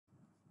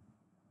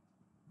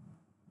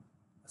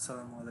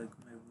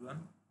Assalamualaikum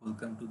everyone.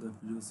 Welcome to the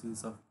video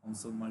series of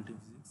COMSOL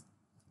Multiphysics.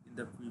 In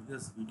the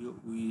previous video,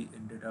 we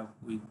ended up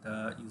with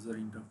the user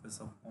interface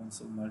of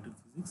COMSOL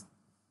Multiphysics.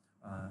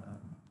 Uh,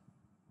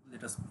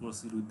 Let us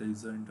proceed with the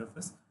user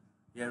interface.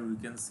 Here we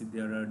can see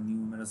there are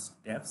numerous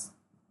tabs.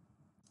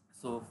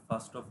 So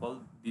first of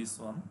all,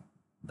 this one,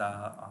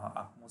 the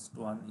upmost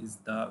one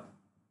is the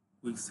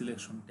quick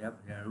selection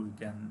tab. Here we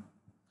can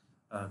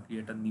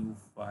create a new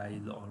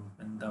file or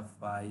open the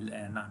file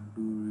and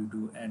undo,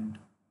 redo,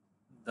 and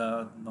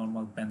the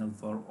normal panel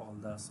for all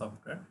the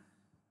software.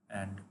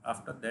 And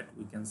after that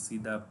we can see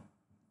the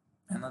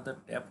another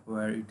tab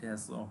where it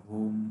has a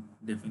home,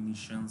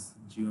 definitions,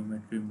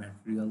 geometry,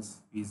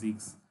 materials,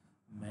 physics,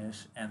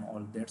 mesh, and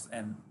all that,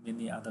 and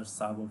many other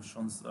sub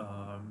options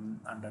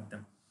under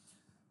them.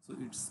 So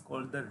it's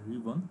called the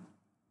ribbon.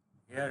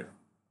 Here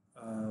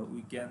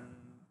we can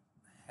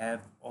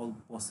have all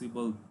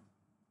possible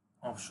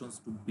options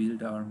to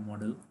build our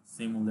model,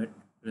 simulate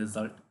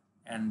result,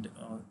 and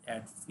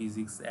add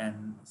physics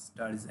and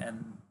studies,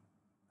 and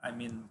I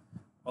mean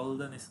all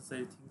the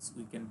necessary things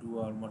we can do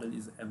our model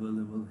is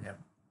available here.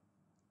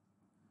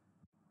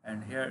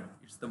 And here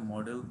it's the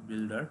model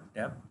builder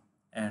tab,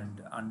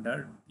 and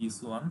under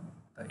this one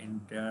the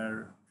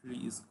entire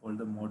tree is called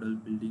the model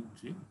building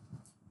tree.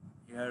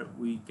 Here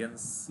we can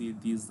see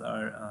these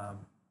are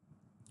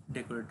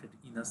decorated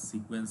in a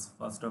sequence.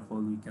 First of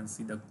all, we can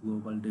see the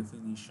global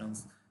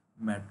definitions,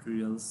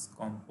 materials,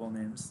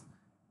 components,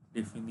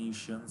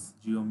 definitions,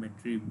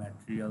 geometry,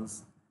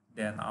 materials,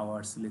 then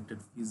our selected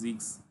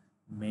physics,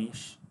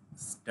 mesh,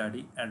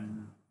 study,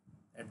 and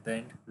at the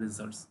end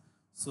results.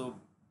 So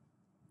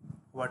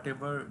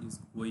whatever is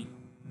going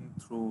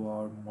through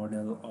our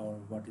model or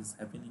what is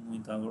happening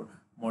with our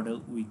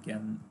model, we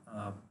can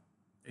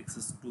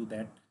access to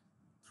that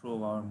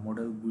through our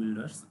model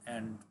builders,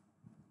 and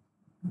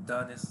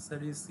the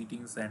necessary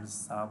settings and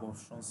sub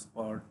options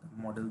for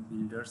the model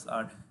builders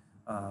are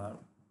uh,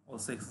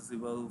 also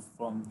accessible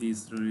from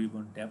this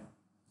ribbon tab.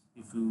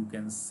 If you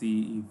can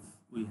see, if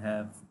we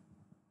have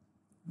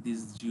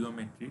this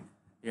geometry,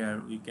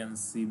 here we can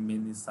see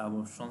many sub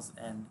options,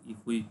 and if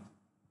we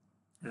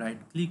right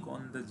click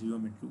on the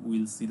geometry, we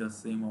will see the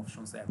same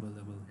options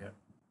available here.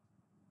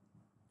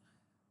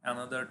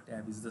 Another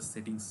tab is the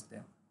settings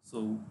tab.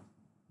 So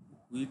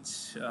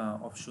which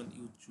option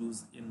you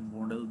choose in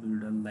model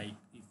builder, like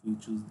if you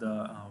choose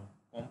the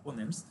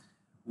components,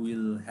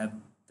 we'll have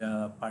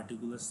the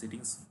particular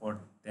settings for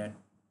that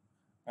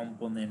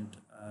component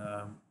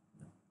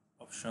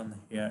option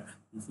here.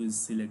 If we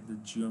select the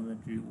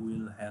geometry,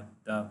 we'll have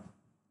the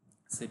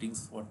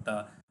settings for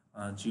the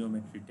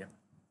geometry tab.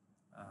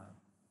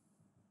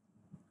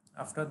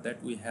 After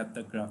that we have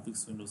the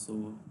graphics window.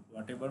 So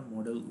whatever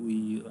model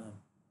we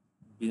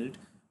build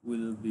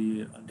will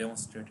be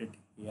demonstrated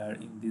here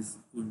in this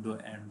window,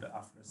 and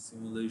after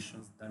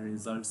simulations the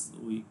results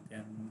we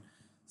can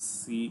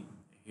see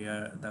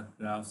here, the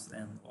graphs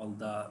and all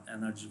the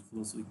energy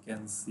flows we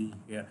can see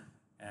here.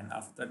 And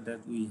after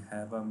that we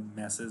have a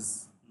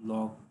message,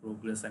 log,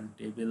 progress, and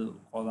table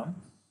column.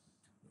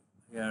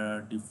 Here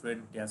are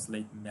different tabs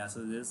like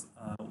messages.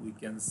 We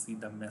can see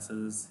the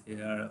messages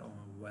here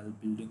while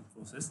building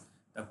process,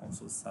 the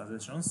console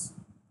suggestions,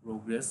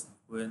 progress.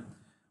 When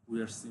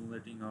we are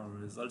simulating our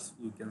results,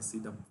 we can see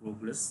the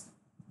progress.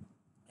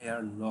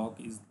 Here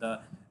log is the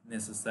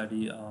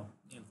necessary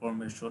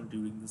information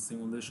during the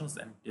simulations,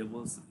 and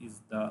tables is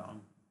the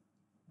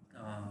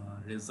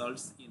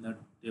results in a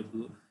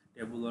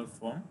tabular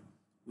form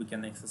we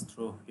can access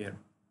through here.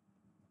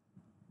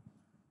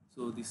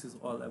 So this is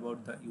all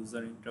about the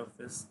user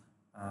interface.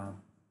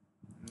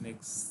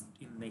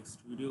 In next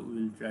video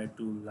we will try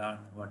to learn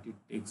what it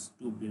takes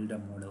to build a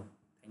model.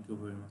 Thank you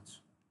very much.